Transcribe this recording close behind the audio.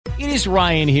It is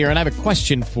Ryan here, and I have a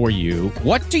question for you.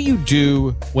 What do you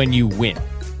do when you win?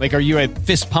 Like, are you a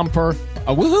fist pumper,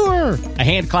 a woohooer, a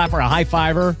hand clapper, a high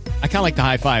fiver? I kind of like the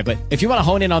high five, but if you want to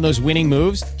hone in on those winning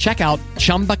moves, check out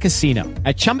Chumba Casino.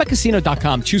 At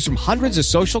ChumbaCasino.com, choose from hundreds of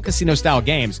social casino-style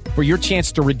games for your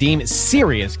chance to redeem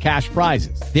serious cash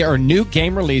prizes. There are new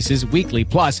game releases weekly,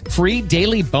 plus free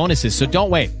daily bonuses. So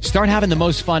don't wait. Start having the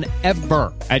most fun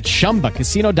ever at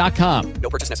ChumbaCasino.com. No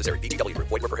purchase necessary. PWO. Void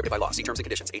where prohibited by law. See terms and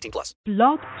conditions. 18+.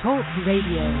 Blog Talk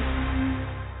Radio.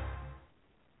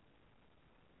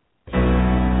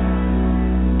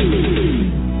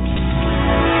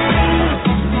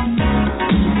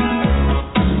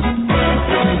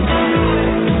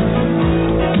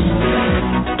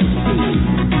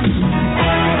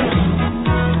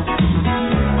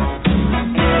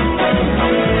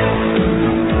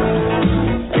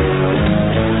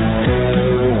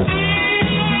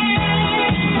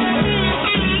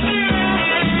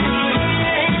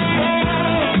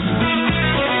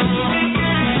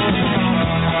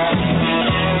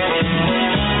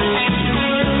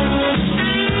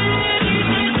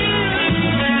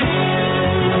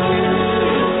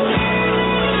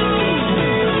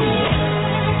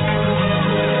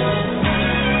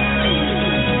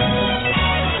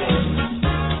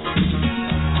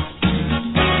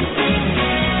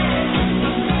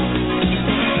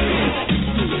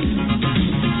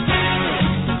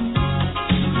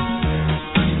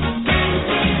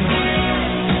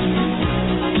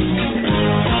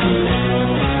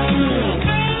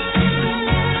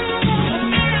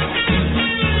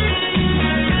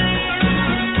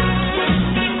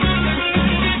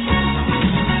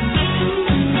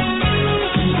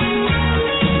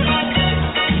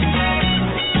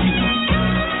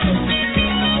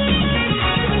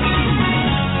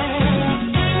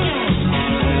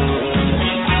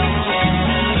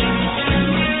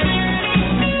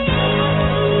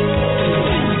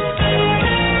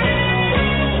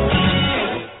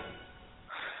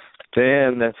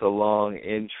 Damn, that's a long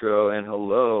intro, and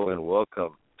hello and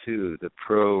welcome to the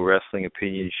Pro Wrestling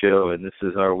Opinion Show, and this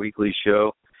is our weekly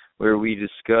show where we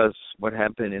discuss what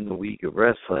happened in the week of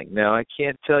wrestling. Now, I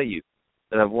can't tell you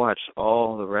that I've watched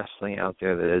all the wrestling out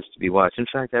there that is to be watched. In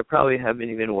fact, I probably haven't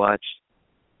even watched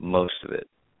most of it.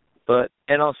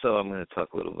 And also I'm going to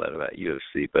talk a little bit about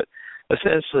UFC, but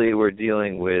essentially we're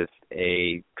dealing with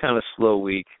a kind of slow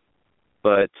week,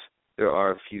 but there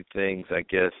are a few things, I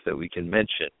guess, that we can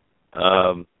mention.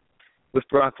 With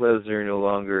Brock Lesnar no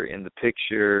longer in the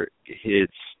picture,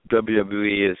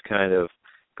 WWE has kind of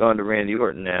gone to Randy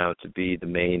Orton now to be the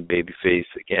main babyface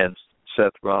against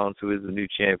Seth Rollins, who is the new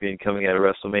champion coming out of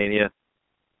WrestleMania.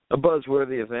 A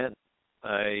buzzworthy event.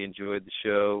 I enjoyed the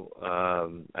show.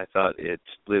 I thought it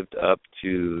lived up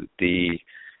to the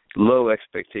low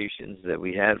expectations that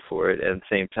we had for it, and at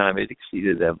the same time it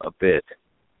exceeded them a bit.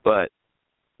 But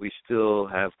we still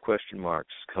have question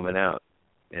marks coming out.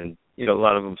 And, you know, a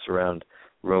lot of them surround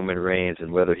Roman Reigns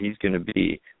and whether he's going to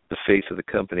be the face of the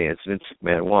company as Vince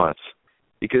McMahon wants,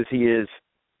 because he is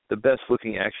the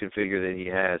best-looking action figure that he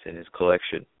has in his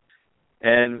collection.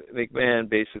 And McMahon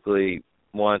basically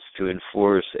wants to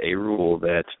enforce a rule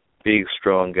that big,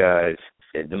 strong guys,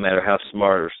 no matter how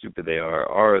smart or stupid they are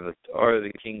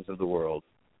the kings of the world,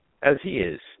 as he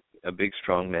is, a big,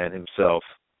 strong man himself,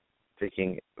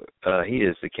 thinking he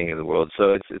is the king of the world.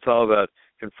 So it's all about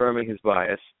confirming his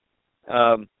bias.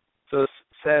 So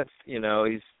Seth, you know,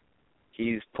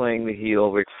 he's playing the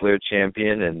heel Ric Flair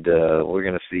champion, and we're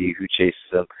going to see who chases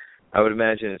him. I would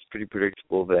imagine it's pretty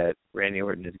predictable that Randy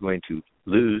Orton is going to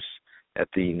lose at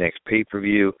the next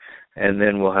pay-per-view, and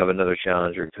then we'll have another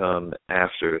challenger come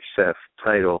after Seth's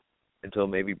title until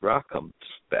maybe Brock comes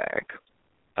back.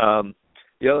 The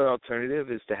other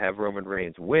alternative is to have Roman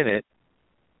Reigns win it,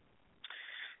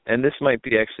 and this might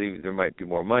be there might be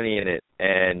more money in it,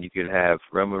 and you could have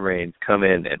Roman Reigns come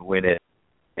in and win it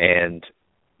and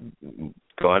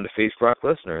go on to face Brock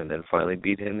Lesnar and then finally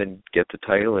beat him and get the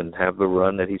title and have the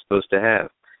run that he's supposed to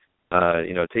have.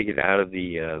 Take it out of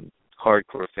the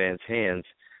hardcore fans' hands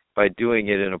by doing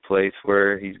it in a place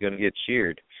where he's going to get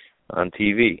cheered on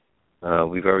TV.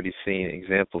 We've already seen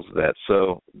examples of that.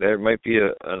 So there might be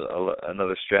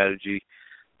another strategy,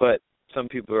 but some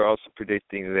people are also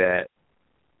predicting that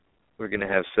we're going to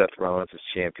have Seth Rollins as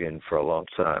champion for a long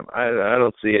time. I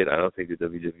don't see it. I don't think the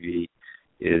WWE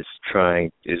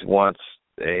wants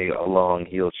a long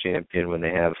heel champion when they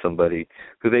have somebody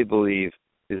who they believe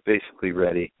is basically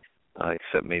ready,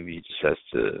 except maybe he just has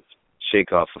to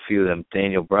shake off a few of them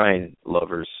Daniel Bryan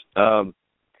lovers.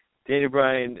 Daniel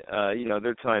Bryan,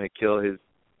 they're trying to kill his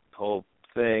whole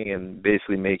thing and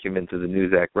basically make him into the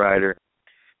new Zack Ryder,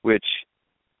 which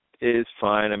is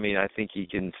fine. I mean, I think he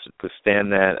can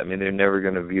withstand that. I mean, they're never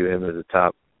going to view him as a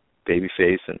top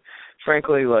babyface, and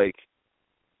frankly, like,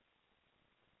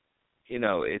 you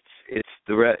know, it's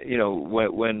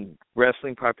when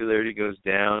wrestling popularity goes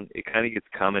down, it kind of gets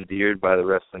commandeered by the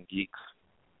wrestling geeks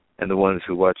and the ones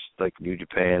who watch like New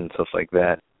Japan and stuff like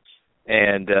that,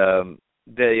 and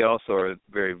they also are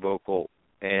very vocal,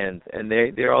 and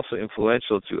they're also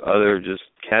influential to other just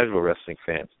casual wrestling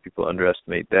fans. People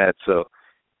underestimate that. So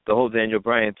the whole Daniel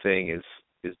Bryan thing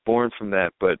is born from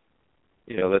that, but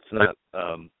you know, let's not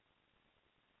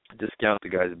discount the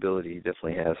guy's ability. He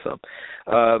definitely has some.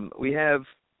 We have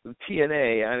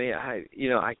TNA. I mean,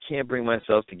 I can't bring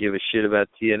myself to give a shit about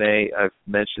TNA. I've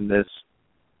mentioned this.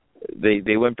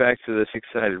 They went back to the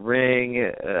six-sided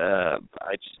ring.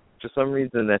 For some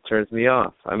reason that turns me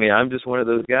off. I mean, I'm just one of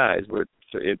those guys where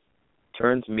it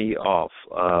turns me off.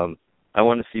 I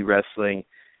want to see wrestling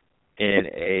in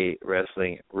a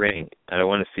wrestling ring. I don't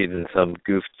want to see it in some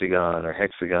gooftagon or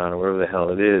hexagon or whatever the hell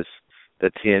it is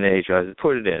that TNA tries to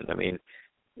put it in. I mean,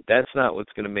 that's not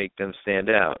what's going to make them stand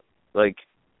out. Like,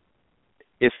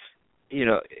 if, you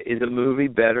know, is a movie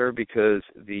better because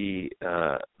the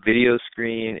video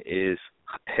screen is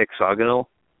hexagonal?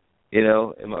 You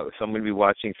know, so I'm going to be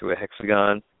watching through a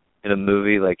hexagon in a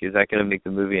movie. Like, is that going to make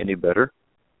the movie any better?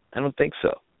 I don't think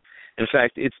so. In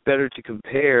fact, it's better to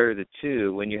compare the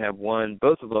two when you have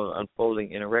both of them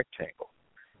unfolding in a rectangle.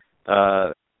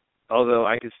 Although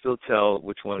I can still tell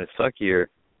which one is suckier,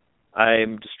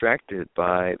 I'm distracted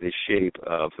by the shape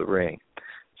of the ring.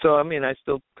 So, I mean, I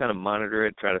still kind of monitor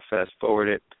it, try to fast forward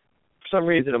it. For some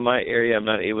reason in my area, I'm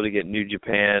not able to get New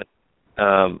Japan.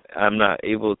 I'm not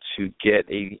able to get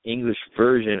a English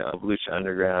version of Lucha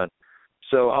Underground.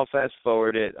 So I'll fast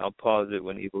forward it. I'll pause it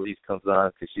when Ivelisse comes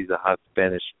on because she's a hot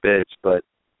Spanish bitch. But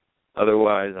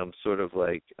otherwise, I'm sort of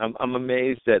like, I'm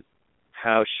amazed at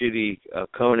how shitty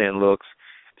Conan looks.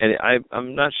 And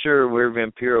I'm not sure where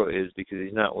Vampiro is because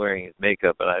he's not wearing his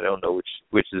makeup, and I don't know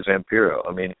which is Vampiro.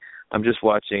 I mean, I'm just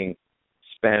watching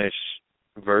Spanish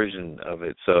version of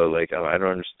it, so like I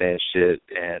don't understand shit.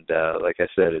 And like I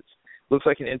said, it looks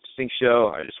like an interesting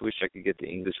show. I just wish I could get the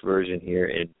English version here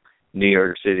in New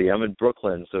York City. I'm in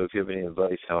Brooklyn, so if you have any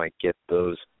advice how I get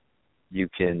those, you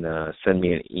can send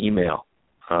me an email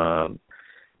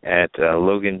at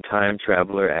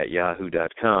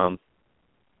logantimetraveler@yahoo.com.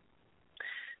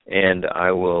 And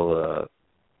I will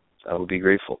be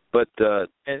grateful. But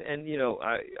and you know,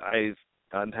 I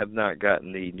have not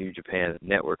gotten the New Japan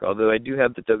network, although I do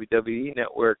have the WWE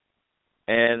network,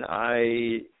 and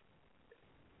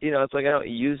it's like I don't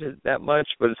use it that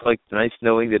much, but it's like nice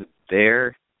knowing that it's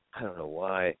there. I don't know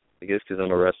why. I guess because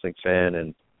I'm a wrestling fan,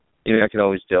 and you know, I can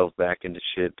always delve back into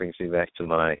shit. Brings me back to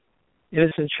my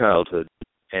innocent childhood,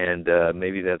 and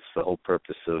maybe that's the whole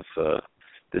purpose of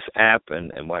this app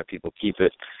and why people keep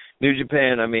it. New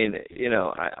Japan, I mean, you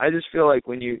know, I just feel like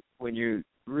when you're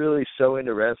really so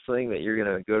into wrestling that you're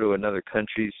gonna go to another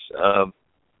country's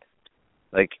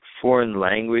like foreign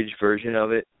language version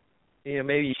of it, you know,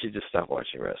 maybe you should just stop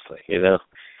watching wrestling. You know,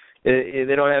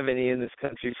 they don't have any in this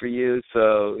country for you,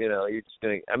 so you know you're just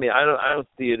gonna. I mean, I don't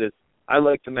see it as. I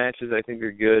like the matches. I think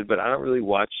they're good, but I don't really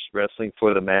watch wrestling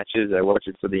for the matches. I watch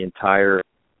it for the entire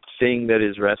thing that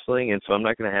is wrestling, and so I'm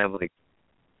not going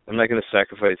to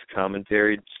sacrifice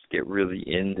commentary to get really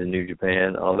into New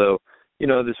Japan. Although, you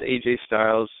know, this AJ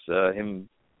Styles, him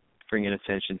bringing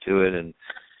attention to it and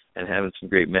having some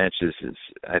great matches is,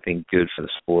 I think, good for the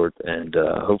sport. And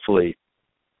hopefully,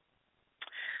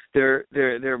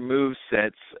 their move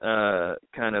sets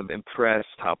kind of impress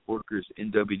top workers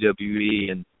in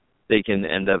WWE, and they can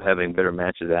end up having better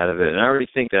matches out of it. And I already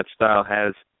think that style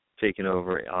has taken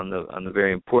over on the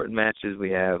very important matches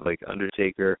we have, like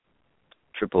Undertaker,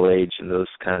 Triple H, and those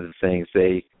kinds of things.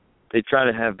 They try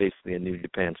to have basically a New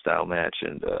Japan style match,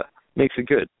 and makes it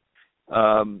good.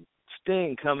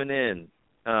 Sting coming in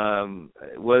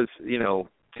was, you know,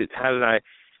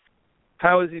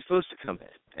 how is he supposed to come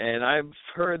in? And I've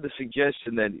heard the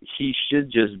suggestion that he should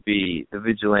just be the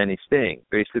vigilante Sting,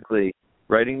 basically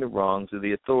righting the wrongs of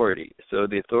the Authority. So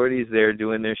the Authority is there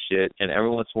doing their shit, and every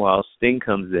once in a while Sting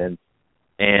comes in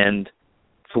and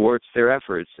thwarts their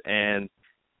efforts. And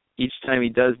each time he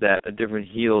does that, a different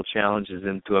heel challenges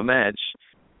him to a match.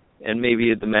 And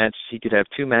maybe at the match, he could have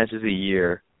 2 matches a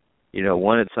year, you know,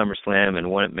 one at SummerSlam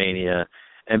and one at Mania,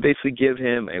 and basically give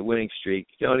him a winning streak.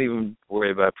 Don't even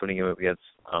worry about putting him up against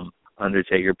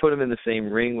Undertaker. Put him in the same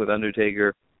ring with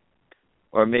Undertaker,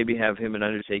 or maybe have him and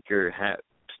Undertaker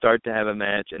start to have a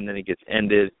match, and then it gets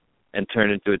ended and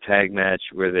turned into a tag match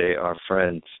where they are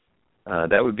friends.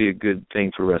 That would be a good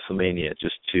thing for WrestleMania,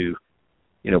 just to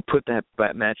put that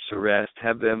match to rest,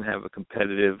 have them have a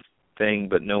competitive thing,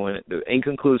 but no one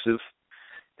inconclusive,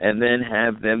 and then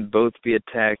have them both be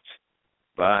attacked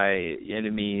by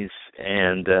enemies,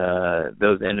 and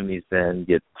those enemies then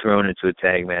get thrown into a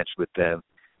tag match with them,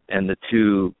 and the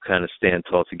two kind of stand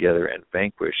tall together and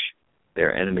vanquish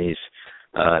their enemies.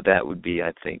 That would be,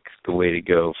 I think, the way to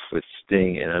go with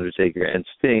Sting and Undertaker. And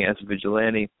Sting, as a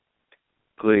vigilante,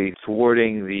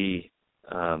 thwarting the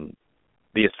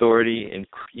authority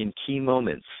in key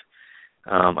moments.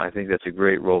 I think that's a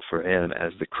great role for him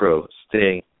as the Crow,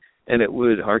 Sting, and it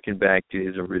would harken back to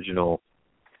his original,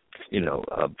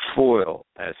 foil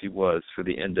as he was for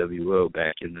the NWO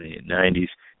back in the 90s.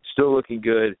 Still looking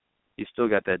good. He's still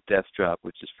got that death drop,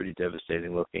 which is pretty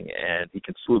devastating looking, and he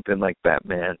can swoop in like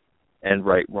Batman and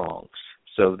right wrongs.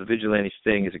 So the Vigilante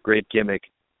Sting is a great gimmick,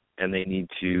 and they need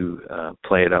to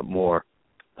play it up more.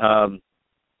 Am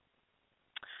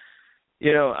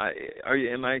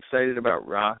I excited about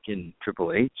Rock and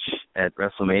Triple H at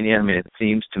WrestleMania? I mean, it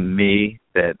seems to me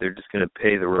that they're just going to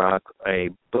pay The Rock a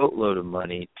boatload of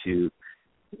money to,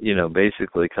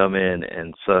 basically come in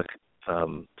and suck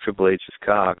Triple H's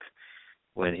cock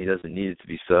when he doesn't need it to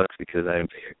be sucked, because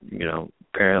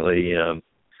apparently I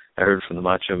heard from the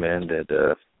Macho Man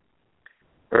that,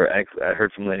 I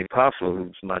heard from Lenny Poffo,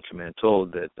 who's Macho Man,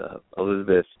 told that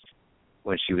Elizabeth,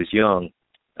 when she was young,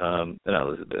 not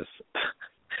Elizabeth,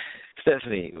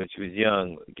 Stephanie, when she was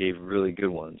young, gave really good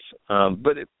ones.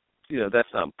 But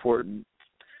that's not important.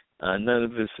 None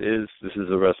of this is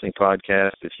a wrestling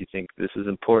podcast. If you think this is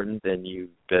important, then you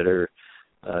better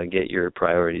get your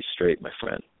priorities straight, my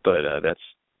friend. But that's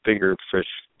bigger fish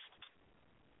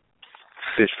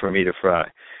for me to fry.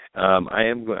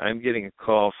 I'm getting a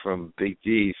call from Big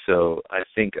D, so I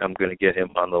think I'm going to get him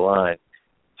on the line.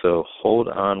 So hold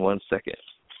on one second.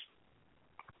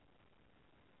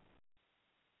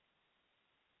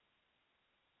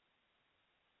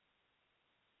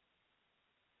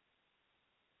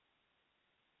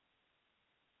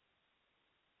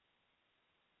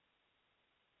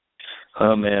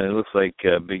 Oh, man, it looks like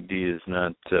Big D is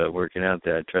not working out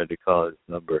there. I tried to call his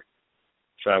number.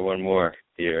 Try one more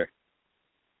here.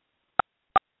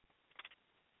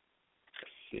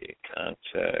 Let's see,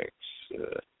 contacts.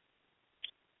 Let's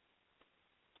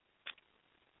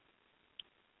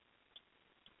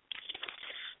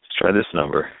try this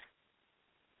number.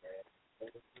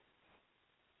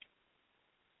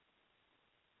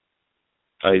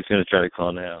 Oh, he's going to try to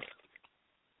call now.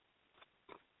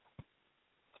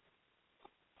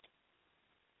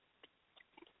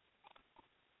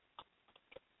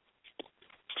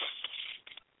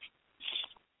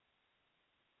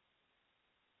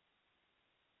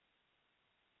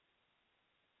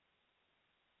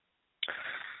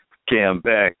 Okay, I'm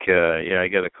back. I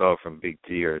got a call from Big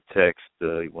D or a text.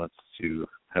 He wants to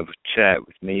have a chat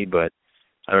with me, but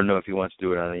I don't know if he wants to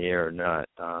do it on the air or not.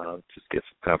 Just get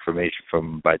some confirmation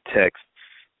from him by text.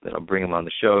 Then I'll bring him on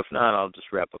the show. If not, I'll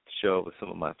just wrap up the show with some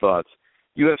of my thoughts.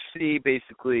 UFC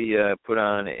basically put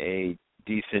on a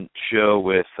decent show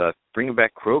with bringing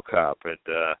back Crow Cop and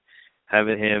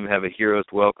having him have a hero's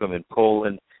welcome in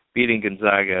Poland, beating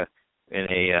Gonzaga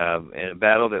in a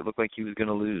battle that looked like he was going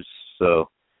to lose. So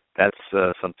that's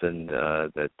something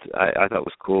that I thought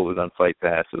was cool. It was on Fight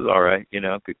Pass. It was all right,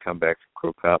 good comeback from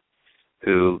Crow Cop,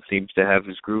 who seems to have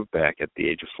his groove back at the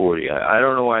age of 40. I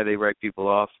don't know why they write people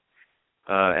off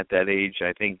at that age.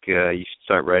 I think you should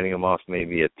start writing them off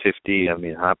maybe at 50. I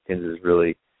mean, Hopkins has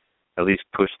really at least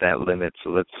pushed that limit,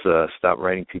 so let's stop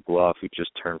writing people off who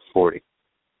just turned 40.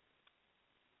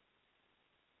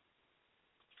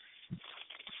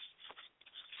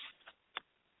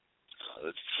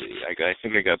 Let's see. I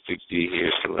think I got Big D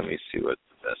here, so let me see what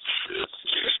the message is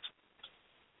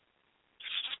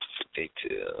here.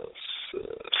 Details.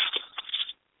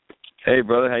 Hey,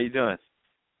 brother, how you doing?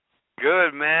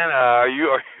 Good, man.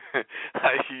 You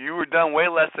were done way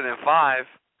less than in 5.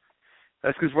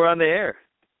 That's because we're on the air.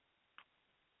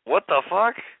 What the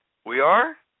fuck? We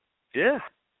are? Yeah.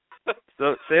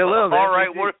 So say hello, man. All right.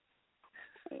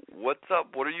 What's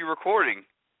up? What are you recording?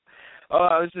 Oh,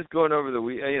 I was just going over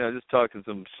just talking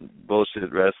some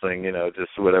bullshit wrestling,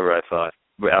 just whatever I thought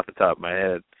off the top of my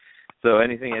head. So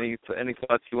any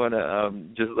thoughts you want to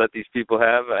just let these people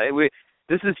have?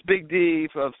 This is Big D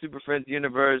from Super Friends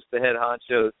Universe, the head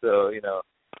honcho. So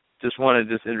just want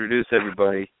to introduce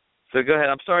everybody. So go ahead.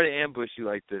 I'm sorry to ambush you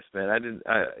like this, man.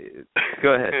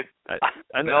 Go ahead.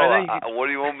 What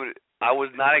do you want me to? I was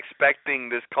not expecting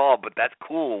this call, but that's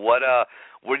cool. What do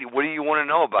you want to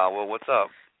know about? Well, what's up?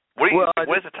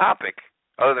 What is the topic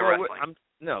other than wrestling?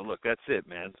 No, look, that's it,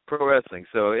 man. It's pro wrestling.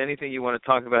 So anything you want to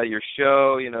talk about your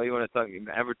show, you know, you want to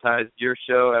advertise your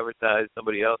show, advertise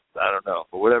somebody else, I don't know,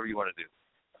 but whatever you want to do.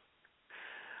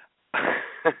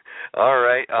 All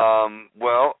right. I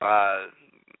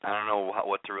don't know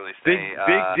what to really say.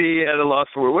 Big D at a loss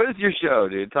for word. What is your show,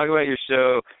 dude? Talk about your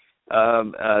show,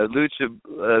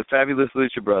 Fabulous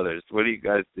Lucha Brothers. What do you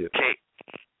guys do?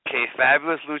 Okay,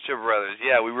 Fabulous Lucha Brothers.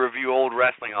 Yeah, we review old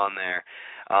wrestling on there.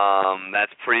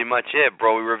 That's pretty much it,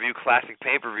 bro. We review classic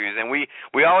pay-per-views, and we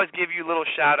always give you little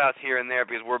shout-outs here and there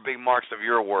because we're big marks of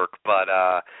your work. But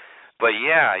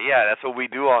yeah, that's what we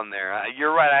do on there.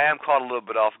 You're right. I am caught a little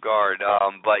bit off guard.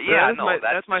 But yeah,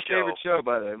 that's my favorite show,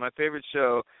 by the way. My favorite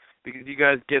show because you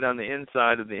guys get on the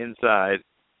inside of the inside,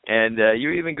 and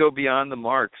you even go beyond the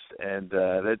marks, and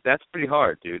that's pretty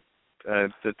hard, dude. Well,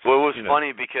 it was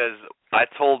funny because I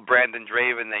told Brandon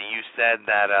Draven that you said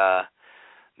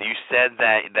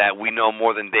that we know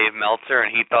more than Dave Meltzer,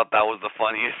 and he thought that was the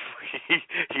funniest.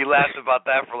 He laughed about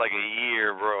that for like a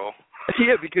year, bro.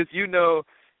 Yeah, because you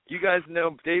guys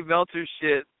know Dave Meltzer's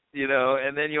shit, you know,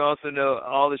 and then you also know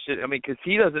all the shit. I mean, because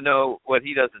he doesn't know what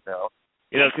he doesn't know.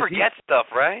 You know, he forgets stuff,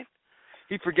 right?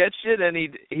 He forgets shit, and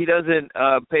he doesn't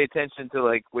pay attention to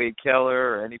like Wade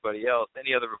Keller or anybody else,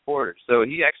 any other reporters. So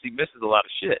he actually misses a lot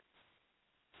of shit.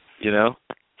 You know,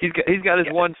 he's got his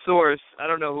one source. I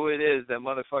don't know who it is. That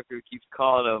motherfucker who keeps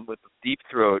calling him with the deep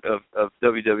throat of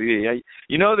WWE.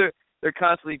 You know they're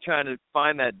constantly trying to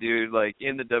find that dude like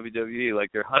in the WWE,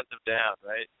 like they're hunting him down,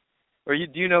 right? Or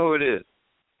do you know who it is?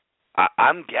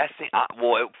 I'm guessing.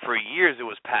 For years it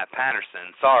was Pat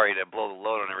Patterson. Sorry to blow the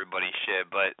load on everybody's shit,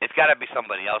 but it's got to be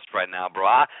somebody else right now, bro.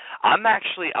 I'm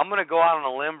gonna go out on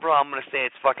a limb, bro. I'm gonna say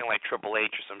it's fucking like Triple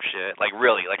H or some shit. Like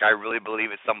really, I really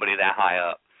believe it's somebody that high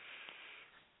up.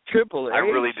 Triple H. I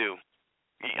really do.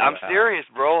 I'm serious,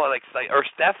 bro. Like or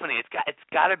Stephanie. It's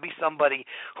got to be somebody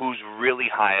who's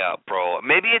really high up, bro.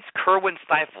 Maybe it's Kerwin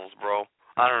Stifles, bro.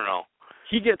 I don't know.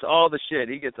 He gets all the shit.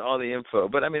 He gets all the info.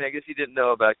 But, I mean, I guess he didn't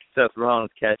know about Seth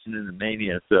Rollins catching in the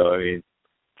Mania, so, I mean.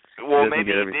 Well,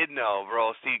 maybe he did know,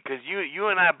 bro. See, because you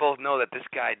and I both know that this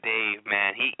guy, Dave,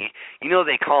 man, he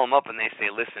they call him up and they say,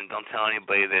 listen, don't tell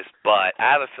anybody this, but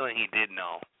I have a feeling he did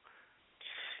know.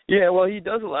 Yeah, well, he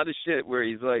does a lot of shit where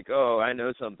he's like, oh, I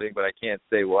know something, but I can't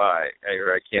say why,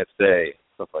 or I can't say,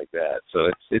 stuff like that.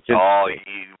 So it's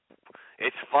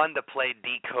it's fun to play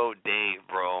Decode Dave,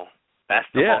 bro. That's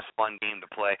the most fun game to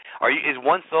play. Is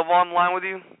One Silva on the line with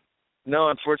you? No,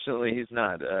 unfortunately, he's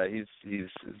not. He's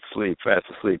asleep, fast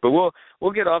asleep. But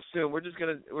we'll get off soon.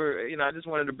 I just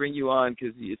wanted to bring you on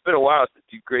because it's been a while since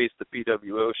you graced the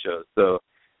PWO show. So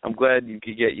I'm glad you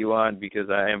could get you on because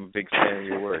I am a big fan of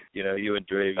your work. You know, you and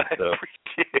Draven. So. I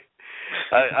appreciate it.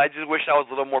 I just wish I was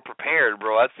a little more prepared,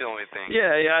 bro. That's the only thing.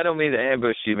 Yeah. I don't mean to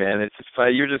ambush you, man. It's just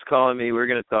you're just calling me. We're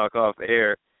going to talk off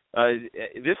air.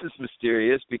 This is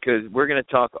mysterious because we're going to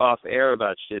talk off air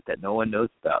about shit that no one knows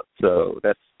about. So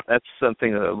that's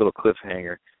something, a little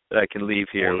cliffhanger that I can leave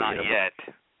here. Well, not yet.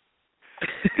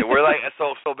 We're like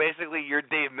so basically you're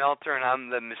Dave Meltzer and I'm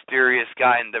the mysterious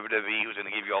guy in WWE who's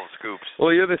going to give you all the scoops.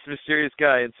 Well, you're this mysterious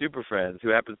guy in Super Friends who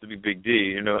happens to be Big D.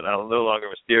 You know, no longer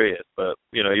mysterious, but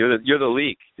you know you're the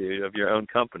leak, dude, of your own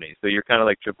company. So you're kind of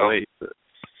like Triple H.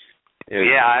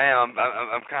 Yeah, I am.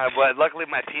 I'm kind of, but luckily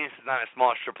my penis is not as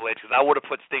small as Triple H because I would have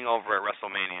put Sting over at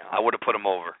WrestleMania. I would have put him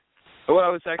over. Well, I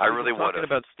was actually talking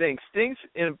about Sting.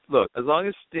 Look, as long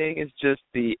as Sting is just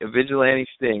the vigilante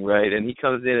Sting, right, and he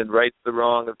comes in and rights the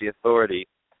wrong of the authority,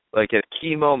 like at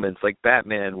key moments, like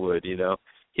Batman would, you know,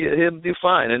 he'll do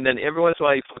fine. And then every once in a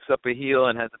while he fucks up a heel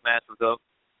and has a match with him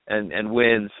and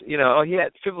wins. You know,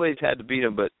 Triple H had to beat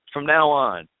him, but from now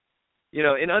on, you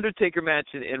know, in Undertaker match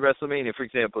in WrestleMania, for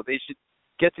example, they should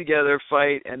get together,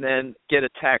 fight, and then get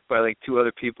attacked by like two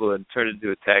other people and turn it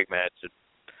into a tag match. And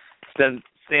then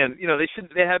stand, you know,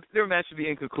 their match should be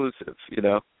inconclusive, you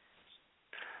know.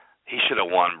 He should have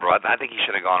won, bro. I think he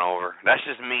should have gone over. That's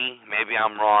just me. Maybe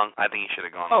I'm wrong. I think he should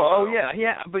have gone over. Oh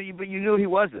yeah. But you knew he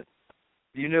wasn't.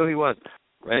 You knew he wasn't,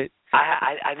 right?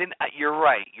 I didn't. You're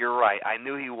right. I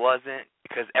knew he wasn't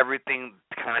because everything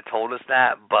kind of told us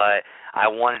that. But I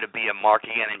wanted to be a mark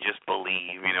again and just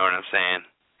believe. You know what I'm saying?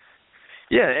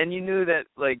 Yeah, and you knew that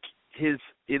like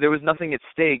there was nothing at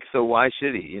stake, so why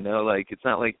should he? You know, like it's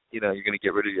not like you're going to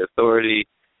get rid of your authority.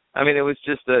 I mean, it was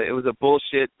a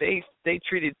bullshit. They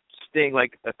treated Sting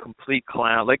like a complete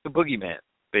clown, like the boogeyman,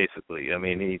 basically. I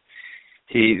mean,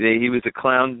 he was a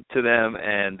clown to them,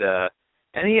 and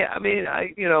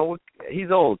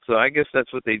he's old, so I guess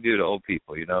that's what they do to old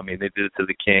people. You know, I mean, they did it to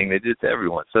the King, they did it to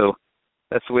everyone. So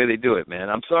that's the way they do it, man.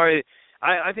 I'm sorry.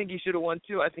 I think he should have won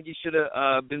too. I think he should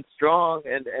have been strong,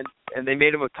 and they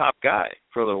made him a top guy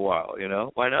for a little while. You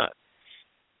know, why not?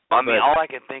 I mean, all I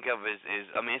can think of is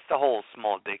I mean, it's the whole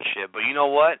small dick shit. But you know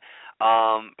what?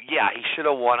 Yeah, he should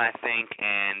have won, I think.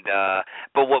 And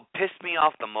but what pissed me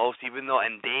off the most, even though,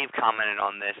 and Dave commented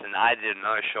on this, and I did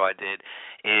another show I did,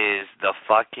 is the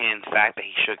fucking fact that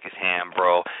he shook his hand,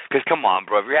 bro. Because come on,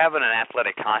 bro, if you're having an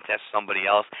athletic contest with somebody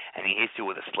else and he hits you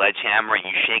with a sledgehammer and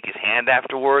you shake his hand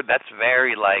afterward, that's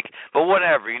very like. But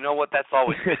whatever, you know what? That's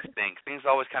always Sting. Sting's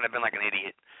always kind of been like an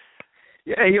idiot.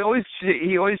 Yeah, he always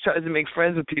tries to make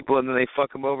friends with people and then they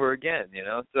fuck him over again, you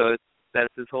know. So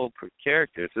that's his whole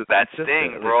character. So that's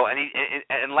Sting, bro. And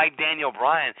and like Daniel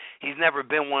Bryan, he's never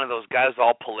been one of those guys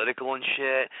all political and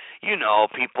shit. You know,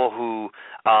 people who,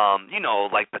 you know,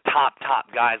 like the top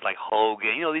guys like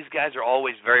Hogan. You know, these guys are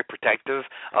always very protective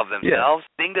of themselves.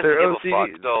 Yeah. Sting doesn't give a fuck.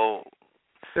 So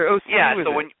they're OCD. Yeah. With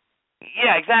so when.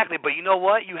 Yeah, exactly. But you know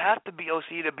what? You have to be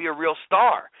OC to be a real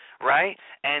star, right?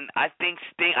 And I think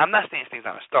Sting. I'm not saying Sting's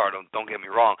not a star. Don't get me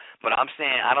wrong. But I'm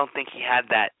saying I don't think he had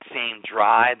that same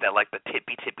drive that like the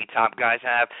tippy top guys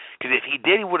have. Because if he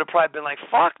did, he would have probably been like,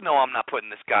 "Fuck no, I'm not putting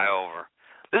this guy over.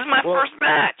 This is my first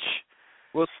match."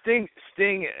 Well, Sting.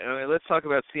 I mean, let's talk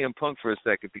about CM Punk for a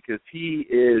second because he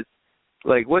is.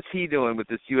 Like, what's he doing with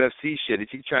this UFC shit? Is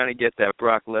he trying to get that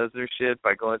Brock Lesnar shit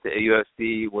by going to a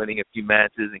UFC, winning a few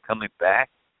matches, and coming back?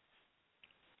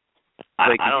 I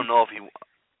don't know if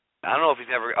he's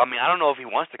ever. I mean, I don't know if he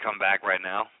wants to come back right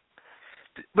now.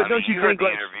 But don't you think? The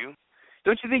interview.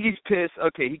 Don't you think he's pissed?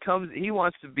 Okay, he comes. He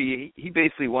wants to be. He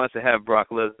basically wants to have Brock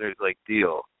Lesnar's like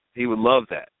deal. He would love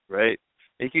that, right?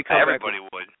 He could come Everybody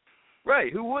back would.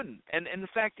 Right? Who wouldn't? And the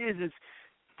fact is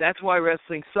that's why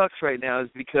wrestling sucks right now is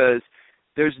because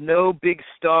there's no big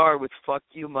star with fuck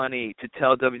you money to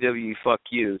tell WWE fuck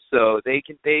you. So they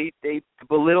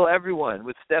belittle everyone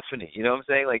with Stephanie. You know what I'm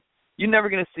saying? Like, you're never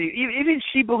going to see even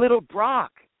she belittled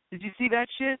Brock. Did you see that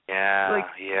shit? Yeah,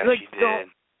 she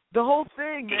did. The whole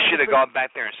thing. He should have gone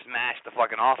back there and smashed the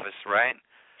fucking office, right?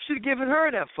 Should have given her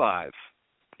an F5.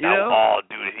 Dude,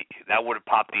 that would have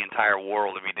popped the entire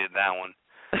world if he did that one.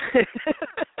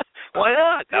 Why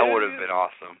not? That would have been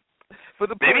awesome.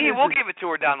 Maybe he will give it to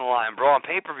her down the line, bro, on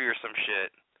pay-per-view or some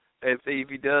shit. If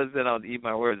he does, then I'll eat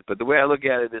my words. But the way I look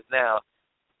at it is now,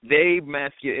 they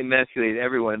emasculate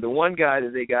everyone. The one guy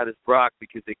that they got is Brock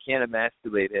because they can't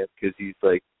emasculate him because he's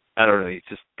like, I don't know, he's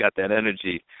just got that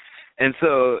energy. And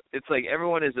so it's like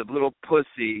everyone is a little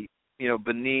pussy, you know,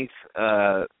 beneath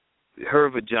her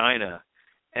vagina.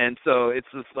 And so it's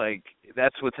just like,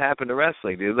 that's what's happened to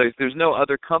wrestling. There's no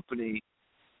other company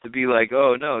to be like,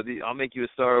 oh, no, I'll make you a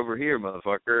star over here,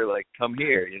 motherfucker. Like, come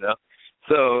here, you know?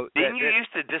 So Didn't you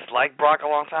used to dislike Brock a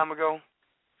long time ago?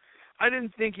 I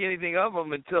didn't think anything of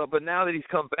him but now that he's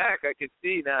come back, I can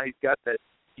see now he's got that,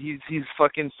 he's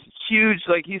fucking huge,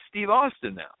 like he's Steve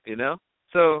Austin now, you know?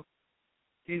 So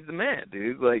he's the man,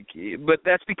 dude. Like, but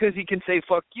that's because he can say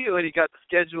fuck you and he got the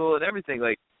schedule and everything.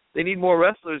 Like, they need more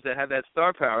wrestlers that have that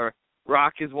star power.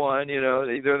 Rock is one, you know.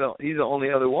 He's the only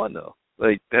other one, though.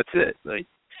 Like, that's it. Like,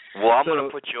 well, I'm going to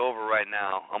put you over right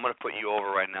now. I'm going to put you over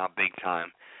right now big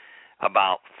time.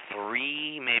 About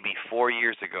 3, maybe 4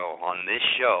 years ago on this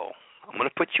show, I'm going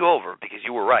to put you over because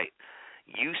you were right.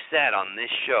 You said on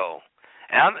this show,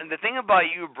 and the thing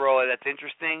about you, bro, that's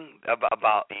interesting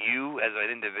about you as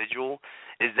an individual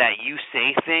is that you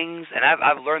say things, and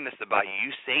I've learned this about you.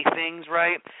 You say things,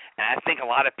 right? And I think a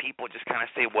lot of people just kind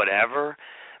of say whatever,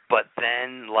 but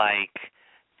then, like,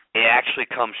 it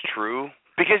actually comes true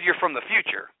because you're from the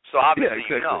future. So obviously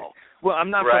exactly. You know. Well, I'm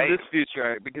not right? from this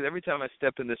future because every time I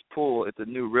step in this pool, it's a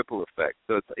new ripple effect.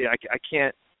 So it's, I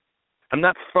can't. I'm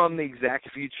not from the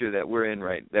exact future that we're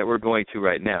going to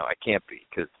right now. I can't be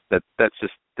because that's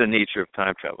just the nature of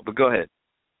time travel. But go ahead.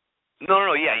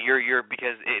 No, yeah, you're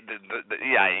because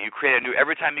you create a new.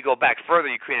 Every time you go back further,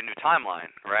 you create a new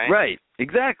timeline, right? Right,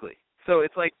 exactly. So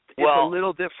it's like it's a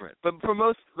little different, but for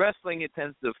most wrestling, it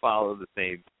tends to follow the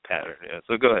same pattern. Yeah.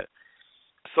 So go ahead.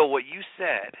 So what you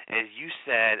said is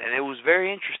and it was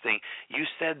very interesting, you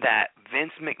said that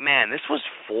Vince McMahon, this was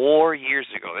 4 years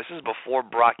ago. This is before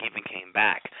Brock even came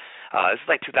back. This is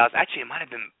like 2000. Actually, it might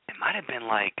have been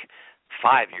like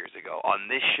 5 years ago on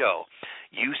this show.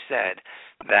 You said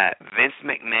that Vince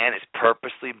McMahon is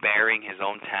purposely burying his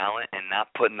own talent and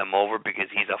not putting them over because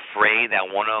he's afraid that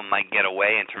one of them might get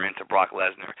away and turn into Brock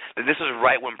Lesnar. This was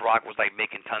right when Brock was like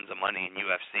making tons of money in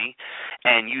UFC.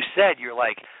 And you said, you're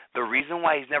like, the reason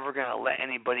why he's never going to let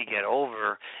anybody get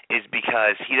over is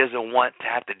because he doesn't want to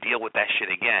have to deal with that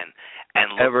shit again.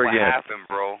 And look what happened,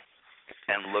 bro.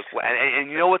 And look what,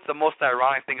 and you know what's the most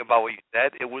ironic thing about what you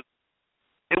said? It was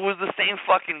It was the same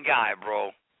fucking guy,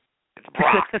 bro. It's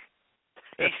Brock.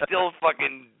 He's still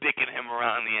fucking dicking him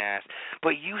around the ass.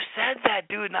 But you said that,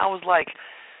 dude, and I was like,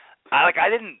 I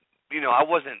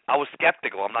was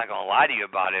skeptical. I'm not gonna lie to you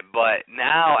about it. But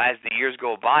now, as the years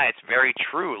go by, it's very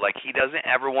true. Like, he doesn't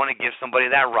ever want to give somebody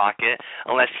that rocket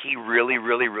unless he really,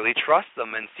 really, really trusts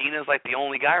them. And Cena's like the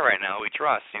only guy right now who he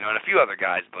trusts, and a few other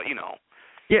guys, but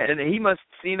Yeah, and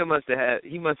Cena must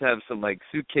have some like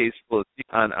suitcase full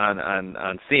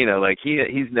on Cena. Like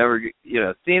he's never,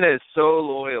 Cena is so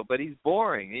loyal, but he's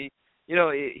boring.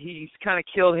 He's kind of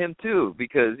killed him too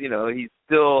because he's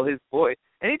still his boy.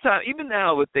 Anytime, even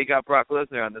now, they got Brock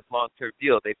Lesnar on this long-term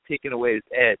deal, they've taken away his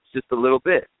edge just a little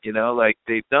bit. Like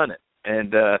they've done it,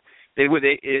 and they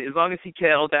as long as he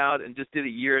held out and just did a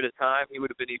year at a time, he would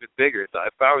have been even bigger. So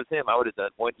if I was him, I would have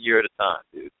done 1 year at a time,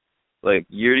 dude. Like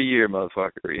year to year,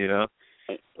 motherfucker.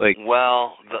 Like,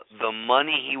 well, the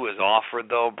money he was offered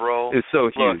though, bro, it's so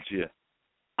huge. Yeah.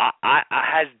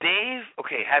 Has Dave?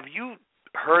 Okay, have you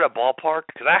heard a ballpark?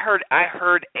 Because I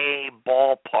heard a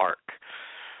ballpark.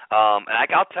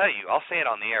 And I'll tell you, I'll say it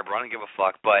on the air, bro. I don't give a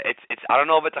fuck. But it's I don't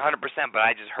know if it's 100%, but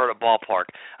I just heard a ballpark.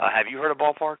 Have you heard a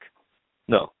ballpark?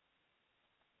 No.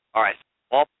 All right.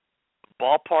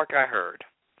 Ballpark I heard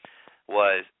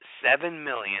was $7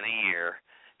 million a year,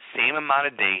 same amount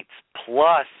of dates,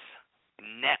 plus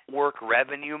network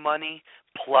revenue money,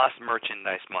 plus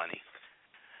merchandise money.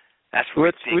 That's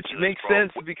which makes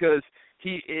sense because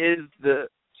he is the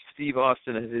Steve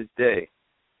Austin of his day.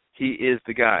 He is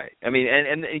the guy. I mean,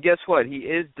 and guess what? He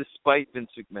is despite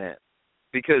Vince McMahon.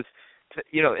 Because,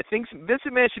 Vince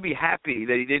McMahon should be happy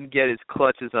that he didn't get his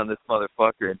clutches on this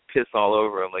motherfucker and piss all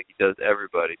over him like he does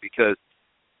everybody. Because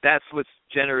that's what's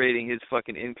generating his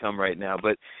fucking income right now.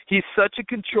 But he's such a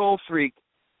control freak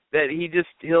that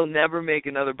he'll never make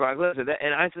another Brock Lesnar.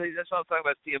 And I say that's what I'm talking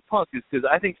about CM Punk, is because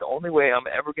I think the only way I'm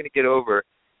ever going to get over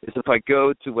is if I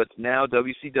go to what's now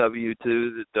WCW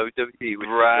to the WWE. Which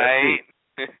right. Is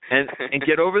and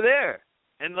get over there.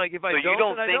 And like if I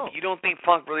don't, you don't think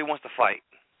Punk really wants to fight?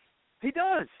 He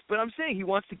does, but I'm saying he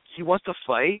wants to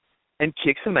fight and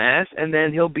kick some ass, and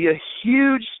then he'll be a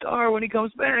huge star when he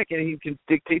comes back, and he can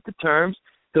dictate the terms.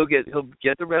 He'll get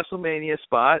the WrestleMania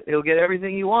spot. He'll get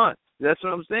everything he wants. That's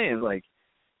what I'm saying. Like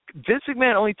Vince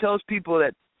McMahon only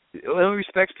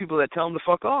respects people that tell him to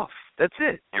fuck off. That's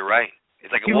it. You're right.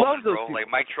 It's like a woman, bro. Like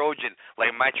Mike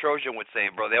Trojan would say,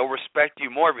 bro. They'll respect you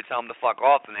more if you tell them to fuck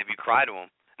off than if you cry to them.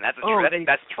 And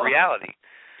that's reality.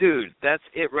 Dude, that's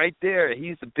it right there.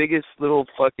 He's the biggest little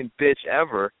fucking bitch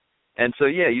ever. And so,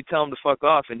 yeah, you tell him to fuck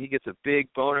off, and he gets a big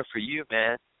boner for you,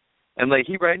 man. And like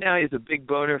right now, he has a big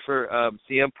boner for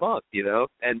CM Punk, And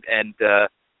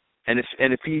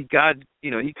if he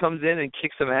he comes in and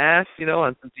kicks some ass,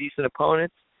 on some decent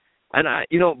opponents, and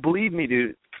believe me,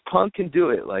 dude, Punk can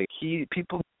do it. Like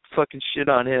people fucking shit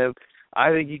on him. I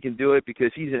think he can do it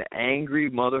because he's an angry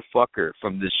motherfucker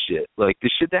from this shit. Like the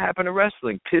shit that happened in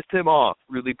wrestling pissed him off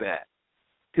really bad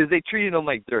because they treated him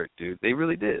like dirt, dude. They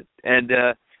really did. And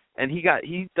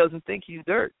he doesn't think he's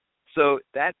dirt. So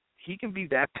that he can be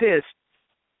that pissed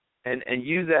and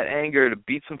use that anger to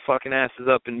beat some fucking asses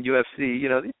up in UFC.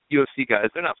 These UFC guys,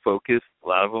 they're not focused, a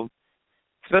lot of them,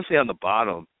 especially on the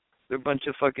bottom. They're a bunch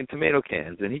of fucking tomato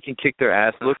cans, and he can kick their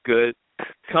ass, look good,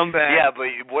 come back. Yeah,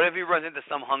 but what if he runs into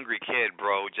some hungry kid,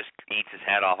 bro, just eats his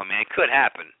head off? I mean, it could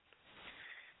happen.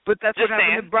 But that's what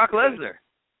happened to Brock Lesnar.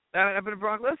 That happened to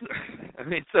Brock Lesnar. I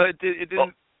mean, so it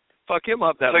didn't fuck him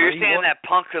up that way. So you're saying that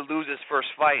Punk could lose his first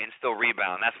fight and still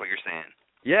rebound. That's what you're saying.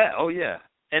 Yeah, oh yeah.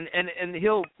 And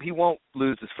he won't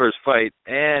lose his first fight,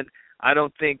 and I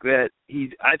don't think that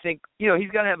he's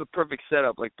got to have a perfect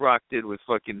setup like Brock did with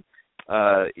fucking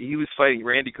he was fighting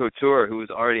Randy Couture, who was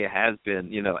already a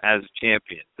has-been, as a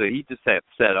champion. So he just had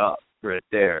set up right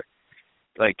there.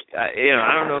 Like, I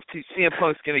don't know if CM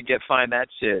Punk's going to find that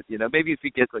shit. Maybe if he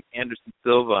gets, like, Anderson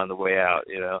Silva on the way out,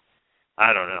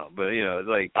 I don't know. But,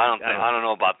 like... I don't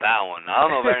know about that one. I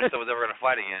don't know if Anderson Silva's ever going to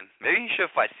fight again. Maybe he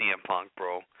should fight CM Punk,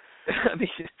 bro. I mean,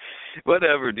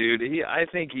 whatever, dude. I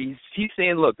think he's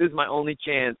saying, look, this is my only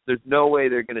chance. There's no way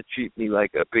they're going to treat me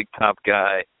like a big top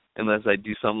guy unless I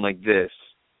do something like this.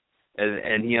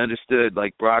 And he understood,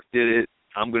 like, Brock did it,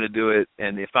 I'm going to do it,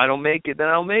 and if I don't make it, then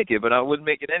I'll make it, but I wouldn't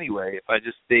make it anyway if I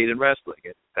just stayed in wrestling.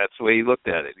 And that's the way he looked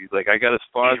at it. He's like, I got as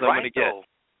far as I'm going to get.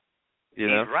 He's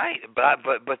right,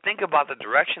 but think about the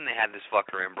direction they had this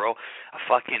fucker in, bro. A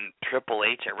fucking Triple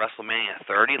H at WrestleMania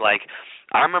 30. Like,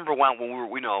 I remember when we were,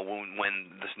 when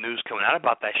this news coming out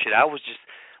about that shit, I was just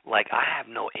like, I have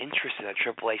no interest in a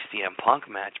Triple H CM Punk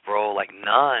match, bro. Like,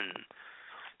 none.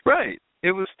 Right.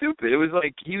 It was stupid. It was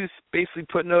like he was basically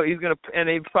he's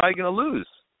probably gonna lose.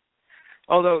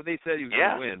 Although they said he was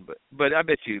going to win, but I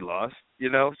bet you he lost,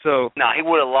 so. No, he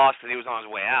would have lost if he was on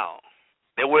his way out.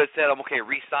 They would have said, okay,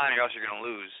 re-sign or else you're going to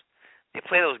lose. They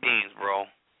play those games, bro.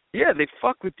 Yeah, they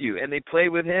fuck with you, and they play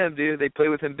with him, dude. They play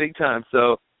with him big time.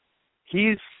 So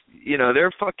he's,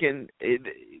 they're fucking,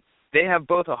 they have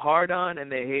both a hard-on and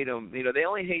they hate him. They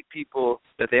only hate people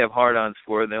that they have hard-ons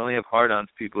for, and they only have hard-ons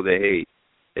people they hate.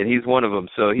 And he's one of them.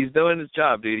 So he's doing his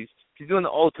job, dude. He's doing the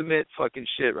ultimate fucking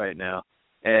shit right now,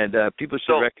 and people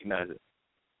should recognize it.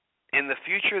 In the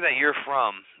future that you're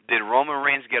from, did Roman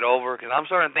Reigns get over? Because I'm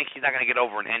starting to think he's not going to get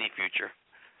over in any future.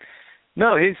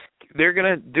 No, they're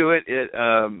gonna do it.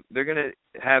 They're gonna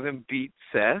have him beat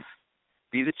Seth,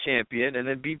 be the champion, and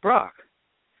then beat Brock.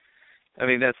 I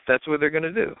mean, that's what they're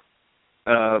gonna do.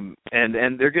 And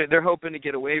they're hoping to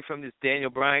get away from this Daniel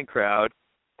Bryan crowd,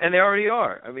 and they already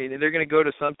are. I mean, they're gonna go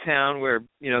to some town where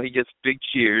he gets big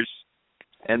cheers,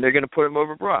 and they're gonna put him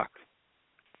over Brock.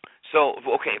 So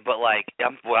okay, but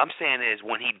what I'm saying is,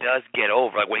 when he does get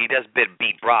over, when he does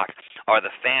beat Brock, are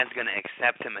the fans gonna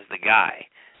accept him as the guy?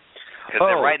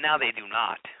 Because right now they do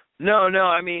not. No.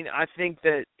 I mean, I think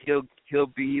that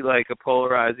he'll be like a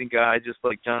polarizing guy, just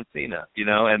like John Cena,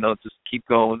 and they'll just keep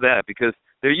going with that because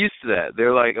they're used to that.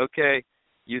 They're like, okay,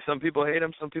 some people hate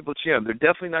him, some people cheer him. They're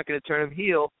definitely not going to turn him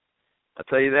heel. I'll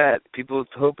tell you that. People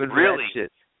hoping for that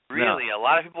shit. Really? No. A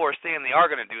lot of people are saying they are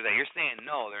going to do that. You're saying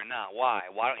no, they're not. Why?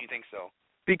 Why don't you think so?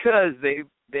 Because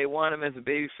they want him as a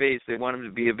baby face. They want him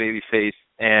to be a baby face,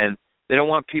 and they don't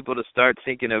want people to start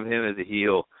thinking of him as a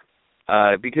heel.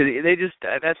 Because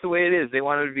that's the way it is. They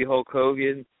want him to be Hulk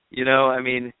Hogan, I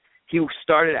mean, he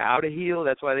started out a heel.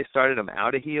 That's why they started him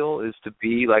out a heel, is to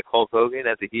be like Hulk Hogan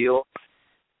as a heel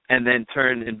and then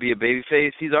turn and be a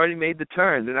babyface. He's already made the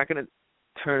turn. They're not going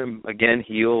to turn him again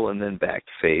heel and then back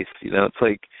to face. It's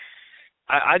like,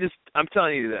 I'm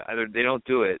telling you that either they don't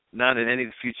do it, not in any of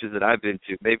the futures that I've been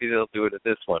to. Maybe they'll do it at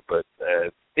this one, but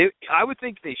I would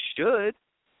think they should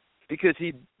because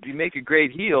he'd make a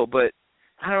great heel, but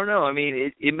I don't know. I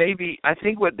mean, it may be. I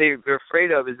think what they're afraid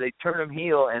of is they turn him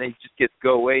heel and he just gets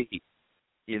go away,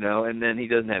 and then he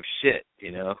doesn't have shit,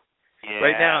 Yeah.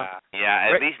 Right now.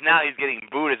 Yeah. At least now he's getting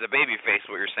booed as a babyface.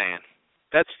 What you're saying.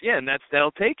 And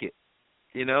they'll take it.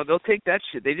 They'll take that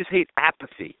shit. They just hate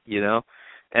apathy,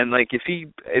 And like if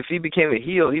he became a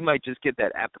heel, he might just get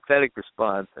that apathetic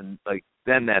response, and like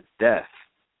then that's death.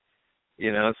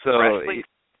 So.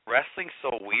 Wrestling's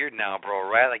so weird now, bro,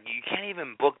 right? Like, you can't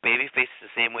even book babyfaces the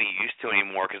same way you used to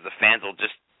anymore because the fans will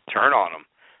just turn on them.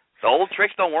 The old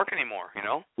tricks don't work anymore,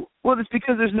 Well, it's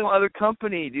because there's no other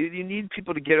company, dude. You need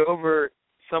people to get over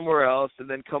somewhere else and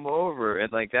then come over,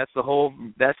 and like that's the whole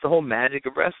magic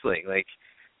of wrestling. Like,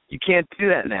 you can't do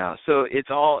that now. So it's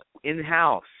all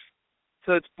in-house.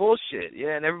 So it's bullshit,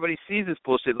 and everybody sees this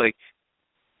bullshit. Like,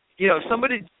 if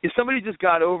somebody just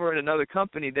got over in another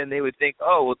company, then they would think,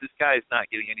 oh, well, this guy's not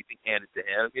getting anything handed to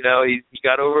him. He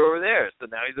got over there, so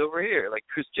now he's over here, like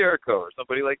Chris Jericho or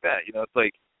somebody like that. It's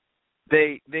like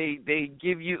they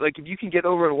give you, like, if you can get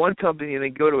over in one company and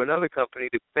then go to another company,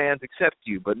 the fans accept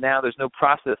you. But now there's no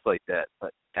process like that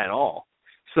at all.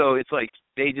 So it's like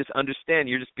they just understand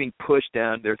you're just being pushed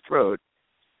down their throat.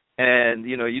 And,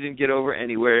 you didn't get over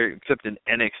anywhere except in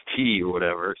NXT or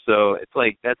whatever. So it's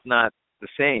like that's not the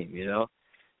same,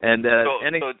 and Go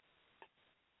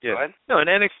ahead. No, and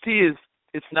NXT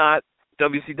it's not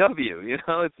WCW,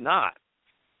 it's not.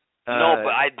 No,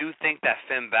 but I do think that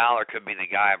Finn Balor could be the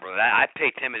guy, bro. I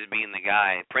picked him as being the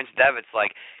guy. Prince Devitt's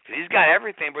because he's got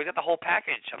everything, bro. He's got the whole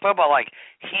package. I'm talking about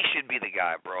he should be the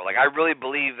guy, bro. Like, I really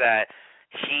believe that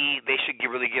they should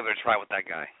really give it a try with that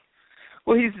guy.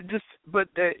 Well, he's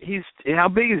how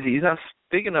big is he? He's not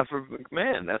big enough for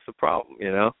McMahon. That's the problem,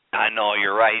 I know,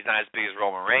 you're right. He's not as big as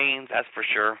Roman Reigns, that's for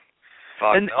sure.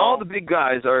 And no. all the big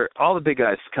guys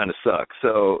kind of suck.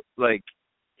 So like,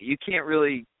 you can't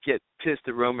really get pissed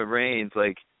at Roman Reigns.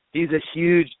 Like, he's a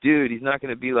huge dude. He's not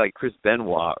going to be like Chris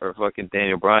Benoit or fucking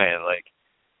Daniel Bryan. Like,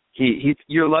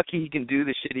 you're lucky he can do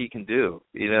the shit he can do.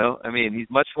 I mean, he's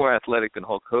much more athletic than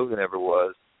Hulk Hogan ever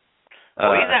was.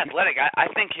 Well, he's athletic.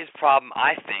 I think his problem,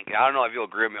 I don't know if you'll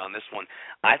agree with me on this one,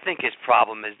 I think his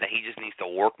problem is that he just needs to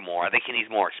work more. I think he needs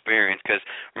more experience because,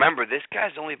 remember, this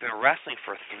guy's only been wrestling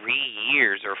for 3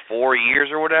 years or 4 years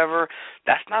or whatever.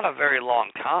 That's not a very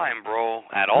long time, bro,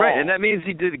 at all. Right, and that means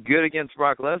he did good against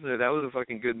Brock Lesnar. That was a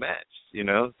fucking good match,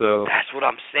 so. That's what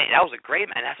I'm saying. That was a great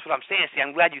match. That's what I'm saying. See,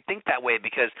 I'm glad you think that way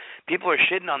because people are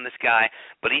shitting on this guy,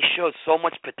 but he showed so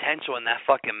much potential in that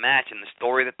fucking match and the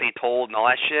story that they told and all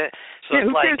that shit. So yeah,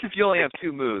 who cares if you only have 2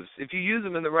 moves? If you use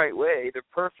them in the right way, they're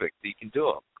perfect. You can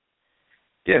do them.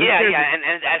 Yeah,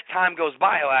 and as time goes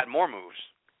by, he'll add more moves.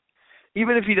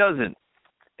 Even if he doesn't.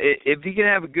 if he can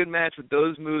have a good match with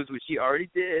those moves, which he already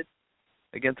did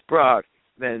against Brock,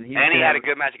 then he had a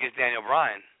good match against Daniel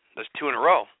Bryan. There's 2 in a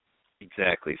row.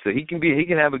 Exactly. So he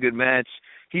can have a good match.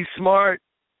 He's smart,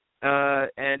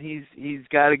 and he's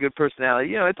got a good personality.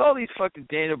 You know, it's all these fucking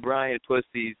Daniel Bryan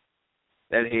pussies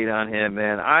that hate on him,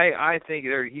 man. I think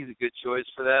he's a good choice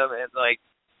for them, and like,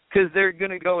 because they're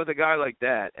gonna go with a guy like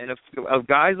that, and if of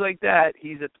guys like that,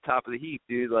 he's at the top of the heap,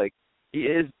 dude. Like he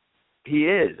is.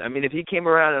 I mean, if he came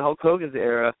around in Hulk Hogan's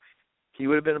era, he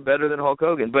would have been better than Hulk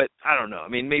Hogan. But I don't know. I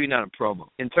mean, maybe not in promo.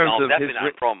 In terms of definitely not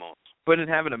in promo. But in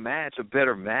having a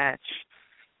better match,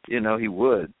 you know, he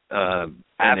would.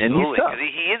 Absolutely, because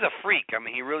he is a freak. I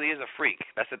mean, he really is a freak.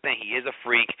 That's the thing. He is a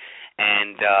freak,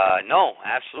 and no,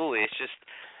 absolutely. It's just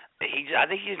I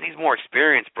think he just needs more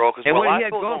experience, bro. Because what a lot he of had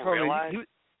people going don't for him, realize.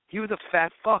 He was a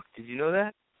fat fuck. Did you know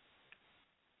that?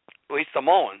 Well, he's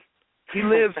Samoan. He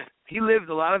lived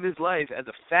a lot of his life as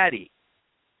a fatty.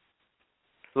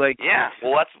 Like, yeah,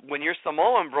 well, that's when you're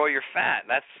Samoan, bro. You're fat.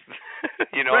 That's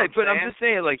you know. Right, what I'm but saying? I'm just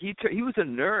saying, like he was a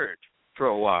nerd for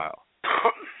a while.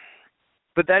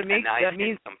 But that means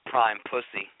some prime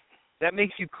pussy. That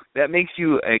makes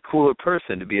you a cooler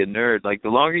person to be a nerd. Like the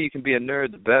longer you can be a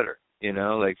nerd, the better. You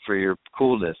know, like for your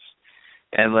coolness.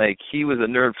 And like he was a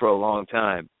nerd for a long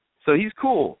time, so he's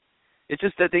cool. It's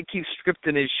just that they keep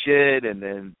scripting his shit and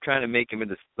then trying to make him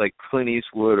into like Clint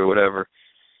Eastwood or whatever.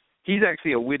 He's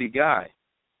actually a witty guy,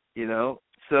 you know.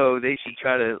 So they should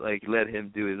try to like let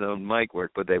him do his own mic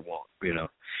work, but they won't, you know.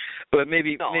 But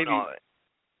maybe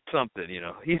something, you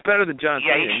know. He's better than John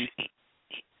Cena.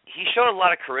 He showed a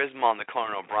lot of charisma on the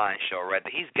Conan O'Brien show, right?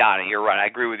 He's got it. You're right.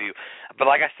 I agree with you. But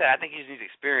like I said, I think he just needs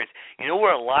experience. You know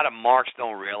what a lot of marks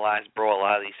don't realize, bro, a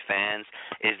lot of these fans,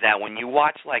 is that when you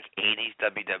watch, like, 80s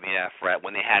WWF, right,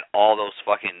 when they had all those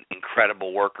fucking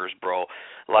incredible workers, bro,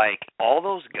 like, all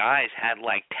those guys had,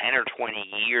 like, 10 or 20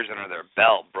 years under their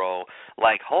belt, bro.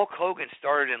 Like, Hulk Hogan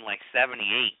started in, like, 78,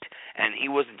 and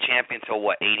he wasn't champion until,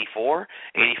 what, 84?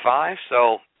 85?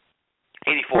 So,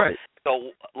 84. Right.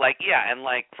 So, like, yeah, and,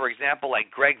 like, for example,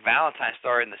 like, Greg Valentine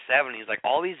started in the 70s. Like,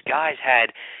 all these guys had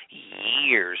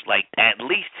years, like, at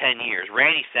least 10 years.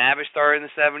 Randy Savage started in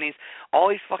the 70s. All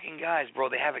these fucking guys, bro,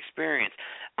 they have experience.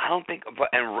 I don't think,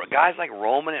 and guys like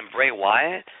Roman and Bray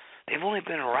Wyatt, they've only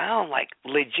been around, like,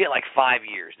 legit, like, 5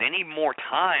 years. They need more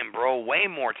time, bro, way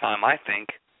more time, I think.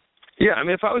 Yeah, I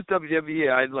mean, if I was WWE,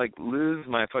 I'd, like, lose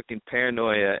my fucking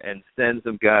paranoia and send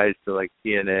some guys to, like,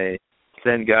 TNA.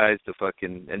 Send guys to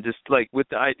fucking, and just like with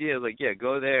the idea, like, yeah,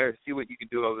 go there, see what you can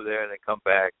do over there, and then come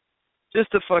back. Just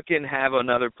to fucking have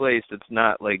another place that's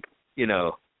not like, you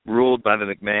know, ruled by the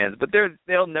McMahons. But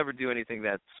they'll never do anything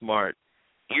that smart.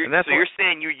 You're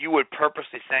saying you would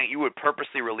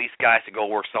purposely release guys to go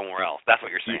work somewhere else. That's what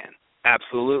you're saying.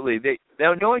 Absolutely.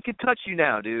 No one can touch you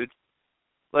now, dude.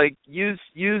 Like use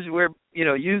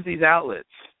these outlets.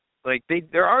 Like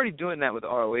they're already doing that with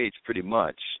ROH pretty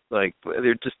much. Like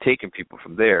they're just taking people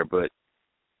from there, but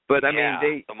I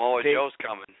mean Samoa Joe's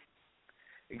coming.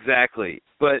 Exactly,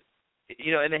 but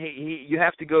you know, and you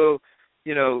have to go.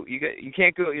 You know, you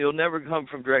can't go. You'll never come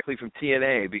directly from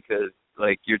TNA because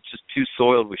like you're just too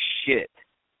soiled with shit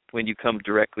when you come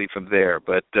directly from there.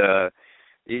 But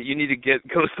you need to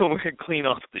go somewhere and clean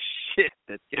off the shit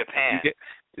that Japan.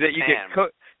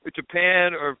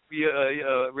 Japan or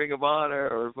Ring of Honor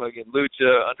or fucking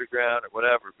Lucha Underground or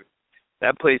whatever. But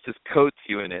that place just coats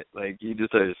you in it. Like you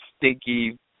just a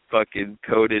stinky fucking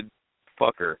coated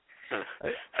fucker.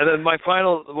 And then my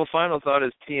final thought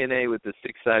is TNA with the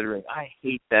 6-sided ring. I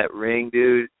hate that ring,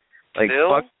 dude. Like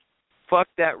fuck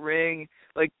that ring.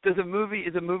 Like is a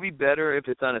movie better if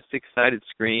it's on a 6-sided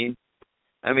screen?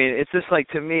 I mean, it's just like,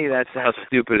 to me, that's how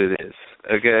stupid it is.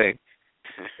 Okay.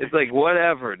 It's like,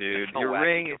 whatever, dude. Your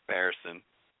ring comparison.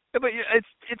 Yeah, but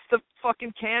it's the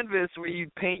fucking canvas where you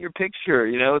paint your picture.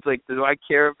 You know, it's like, do I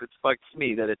care if it fucks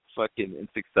me that it's fucking in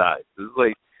 6 sides? It's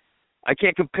like, I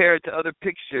can't compare it to other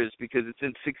pictures because it's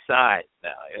in 6 sides now.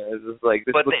 You know, it's just like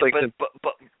this looks like.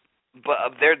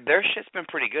 But their shit's been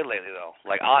pretty good lately, though.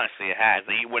 Like honestly, it has.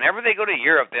 Whenever they go to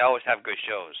Europe, they always have good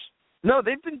shows. No,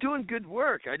 they've been doing good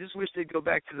work. I just wish they'd go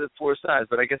back to the 4 sides,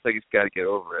 but I guess I just got to get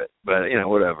over it. But, you know,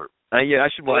 whatever. I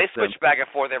should watch they switch back and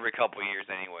forth every couple of years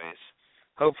anyways.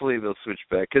 Hopefully they'll switch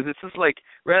back, because it's just like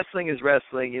wrestling is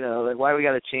wrestling, you know, like why we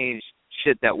got to change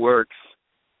shit that works.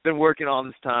 Been working all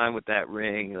this time with that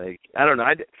ring. Like, I don't know.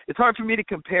 It's hard for me to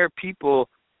compare people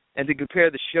and to compare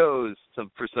the shows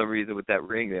for some reason with that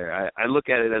ring there. I look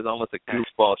at it as almost a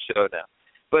goofball show now.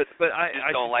 But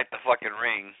I don't like the fucking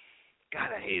ring. God,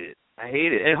 I hate it.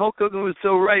 And Hulk Hogan was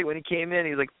so right when he came in.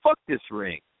 He's like, fuck this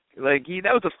ring. Like,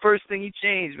 that was the first thing he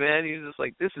changed, man. He was just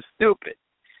like, this is stupid.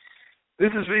 This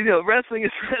is, wrestling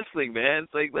is wrestling, man.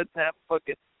 It's like, let's have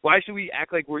fucking. Why should we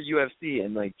act like we're UFC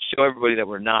and like show everybody that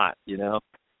we're not?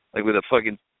 Like with a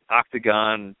fucking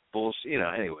octagon bullshit.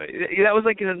 Anyway, that was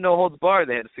like in a No Holds Barred.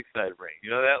 They had a six-sided ring.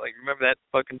 You know that? Like, remember that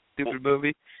fucking stupid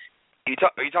movie? Are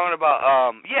you talking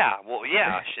about? Yeah. Well,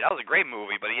 yeah. Shit, that was a great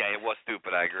movie, but yeah, it was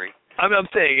stupid. I agree. I'm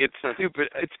saying it's stupid.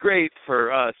 It's great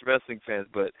for us wrestling fans,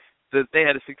 but they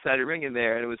had a six-sided ring in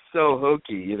there, and it was so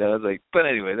hokey. I was like, but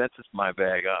anyway, that's just my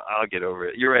bag. I'll get over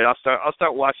it. You're right. I'll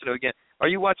start watching it again. Are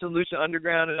you watching Lucha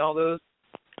Underground and all those?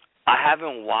 I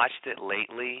haven't watched it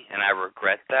lately, and I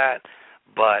regret that.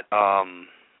 But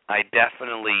I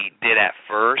definitely did at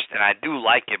first, and I do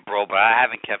like it, bro. But I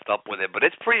haven't kept up with it. But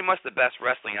it's pretty much the best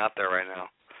wrestling out there right now.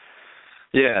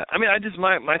 Yeah, I mean,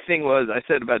 my thing was, I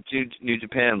said about New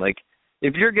Japan, like,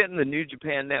 if you're getting the New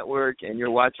Japan Network and you're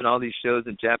watching all these shows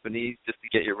in Japanese just to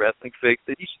get your wrestling fix,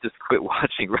 then you should just quit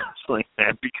watching wrestling,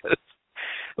 man, because,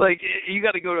 like, you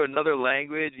got to go to another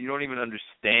language you don't even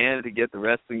understand to get the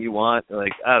wrestling you want.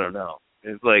 Like, I don't know.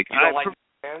 It's like, you don't like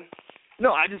Japan?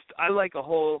 No, I like a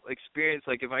whole experience.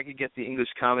 Like, if I could get the English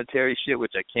commentary shit,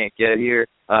 which I can't get here,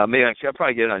 maybe I'll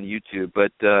probably get it on YouTube,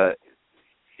 but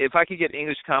if I could get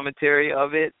English commentary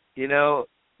of it,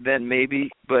 then maybe,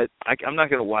 but I'm not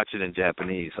going to watch it in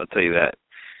Japanese, I'll tell you that.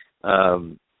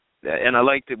 And I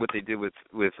liked what they did with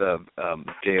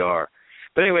JR.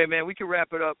 But anyway, man, we can wrap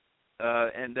it up,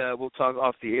 and we'll talk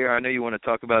off the air. I know you want to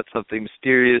talk about something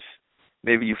mysterious.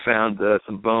 Maybe you found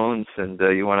some bones, and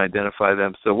you want to identify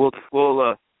them. So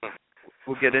we'll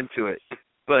get into it.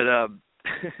 But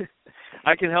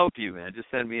I can help you, man. Just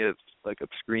send me a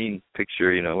screen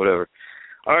picture, whatever.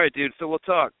 All right, dude. So we'll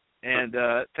talk. And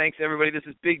thanks, everybody. This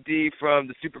is Big D from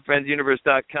the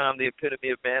SuperFriendsUniverse.com, the epitome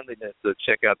of manliness. So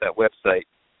check out that website.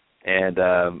 And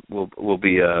we'll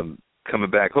be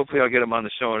coming back. Hopefully I'll get them on the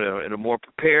show in a more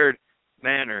prepared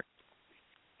manner.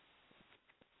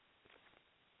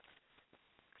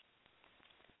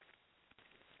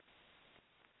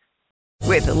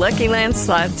 With the Lucky Land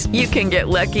Slots, you can get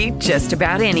lucky just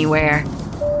about anywhere.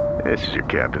 This is your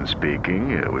captain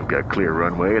speaking. We've got clear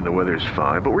runway and the weather's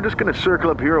fine, but we're just going to circle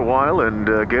up here a while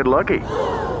and get lucky.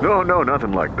 No,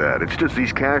 nothing like that. It's just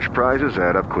these cash prizes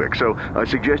add up quick. So I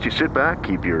suggest you sit back,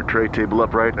 keep your tray table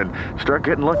upright, and start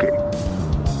getting lucky.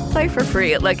 Play for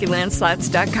free at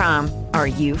LuckyLandSlots.com. Are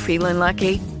you feeling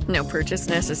lucky? No purchase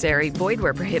necessary. Void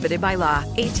where prohibited by law.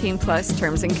 18+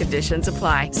 terms and conditions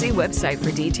apply. See website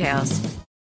for details.